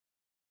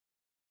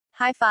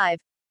High five.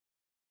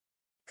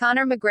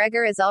 Conor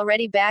McGregor is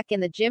already back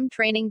in the gym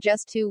training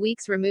just 2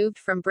 weeks removed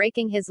from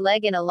breaking his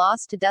leg in a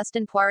loss to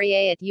Dustin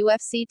Poirier at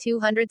UFC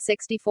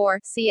 264.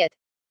 See it.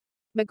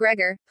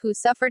 McGregor, who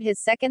suffered his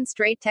second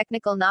straight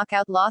technical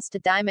knockout loss to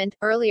Diamond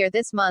earlier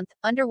this month,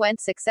 underwent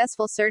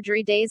successful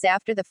surgery days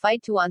after the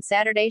fight on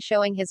Saturday,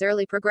 showing his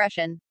early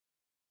progression.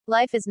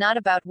 Life is not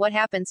about what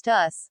happens to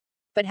us,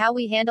 but how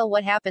we handle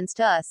what happens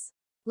to us.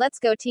 Let's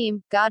go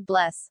team, God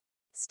bless.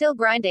 Still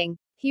grinding,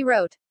 he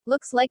wrote.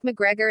 Looks like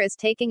McGregor is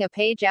taking a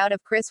page out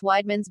of Chris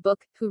Weidman's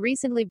book, who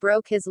recently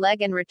broke his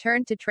leg and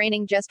returned to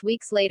training just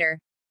weeks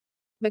later.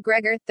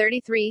 McGregor,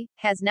 33,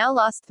 has now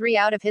lost 3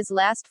 out of his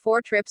last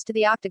 4 trips to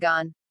the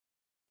octagon.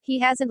 He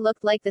hasn't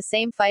looked like the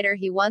same fighter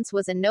he once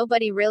was, and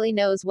nobody really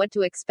knows what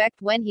to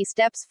expect when he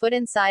steps foot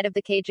inside of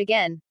the cage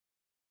again.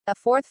 A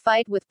 4th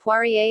fight with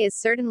Poirier is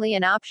certainly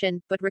an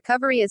option, but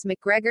recovery is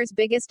McGregor's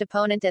biggest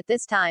opponent at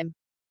this time.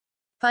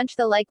 Punch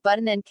the like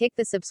button and kick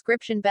the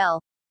subscription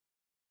bell.